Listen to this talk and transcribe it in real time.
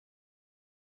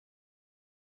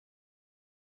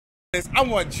I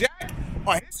want Jack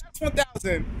on his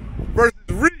S1000 versus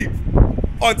Reef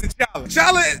on T'Challa.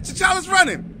 T'Challa's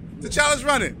running. T'Challa's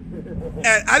running.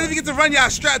 And I didn't get to run y'all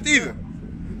strapped either.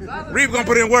 Reef gonna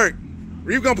put in work.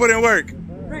 Reef gonna put in work.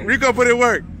 Reef gonna put in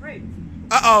work.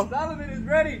 Uh-oh. Zolomon is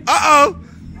ready. Uh-oh.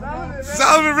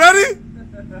 Zolomon ready?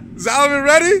 Zolomon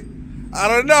ready? I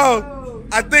don't know.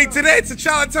 I think today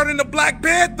T'Challa turned into Black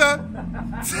Panther.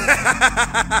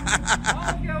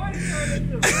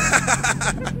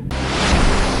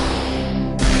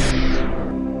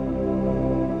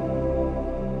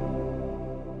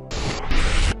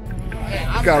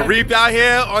 Got Reef out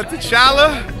here on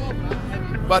T'Challa.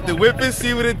 About to whip it,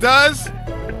 see what it does.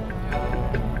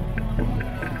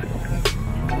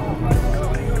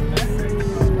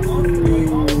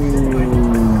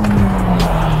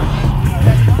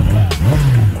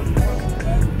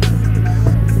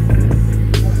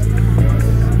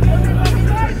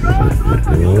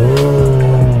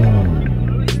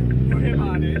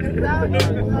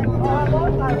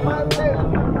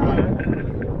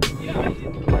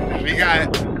 We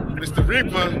got Mr.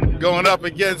 Reaper going up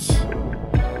against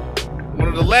one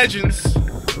of the legends,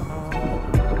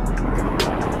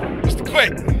 Mr.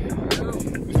 Quick.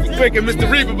 Mr. Quick and Mr.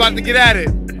 Reaper about to get at it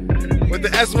with the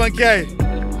S1K.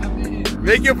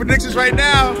 Make your predictions right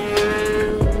now.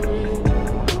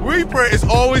 Reaper is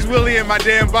always Willie in my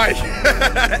damn bike.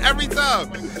 Every time.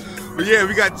 But yeah,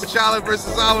 we got T'Challa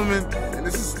versus Zolomon. And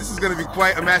this is gonna be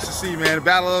quite a match to see, man. The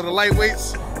battle of the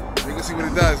lightweights. We're gonna see what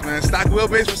it does, man. Stock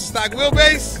wheelbase versus stock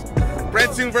wheelbase.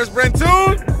 Brentoon versus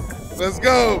Brentoon. Let's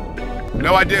go.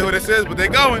 No idea who this is, but they're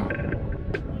going.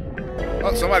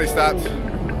 Oh, somebody stopped.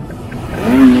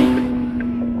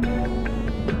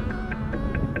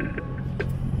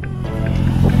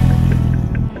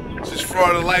 This is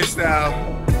Florida lifestyle.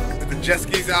 With the jet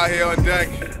skis out here on deck.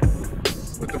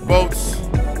 With the boats.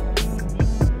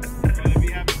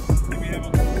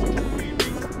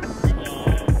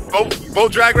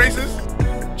 Boat drag races?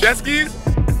 Jet skis?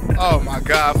 Oh my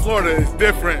God, Florida is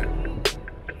different.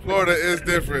 Florida is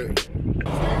different.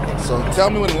 So tell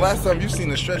me when the last time you've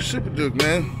seen a stretch Super Duke,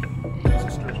 man.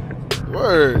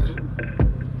 Word.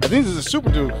 I think this is a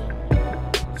Super Duke.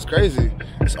 It's crazy.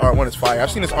 This R1 is fire.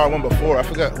 I've seen this R1 before. I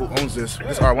forgot who owns this.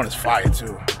 This R1 is fire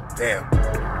too. Damn.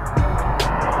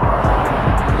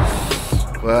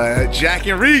 But Jack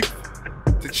and Reef,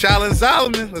 T'Challa and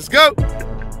Zolomon. Let's go.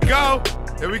 Go.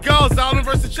 Here we go. Zolomon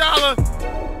versus T'Challa.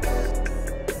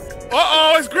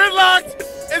 Uh-oh, it's gridlocked.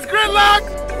 It's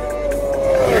gridlocked.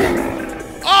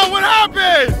 Oh, what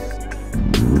happened?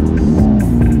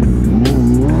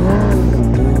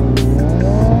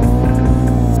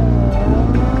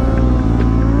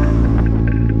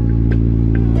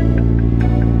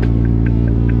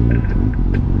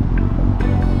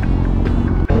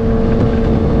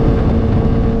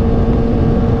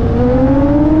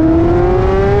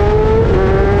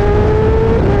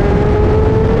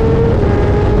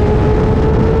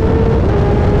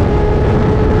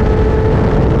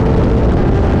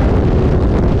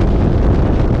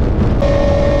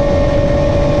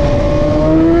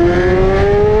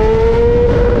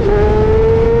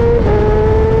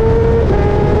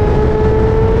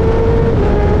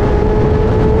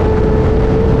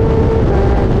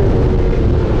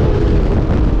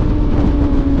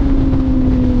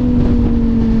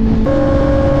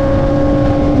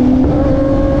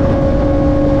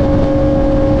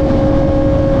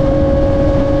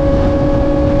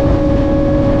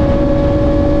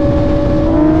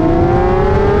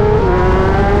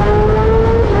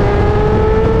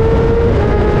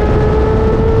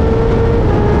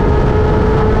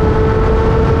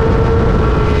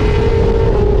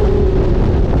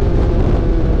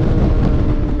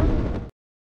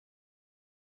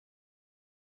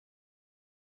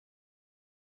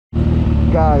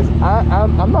 Guys,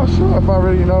 I'm not sure if I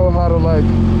really know how to like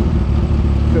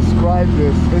describe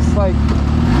this.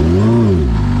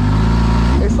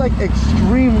 It's like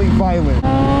extremely violent.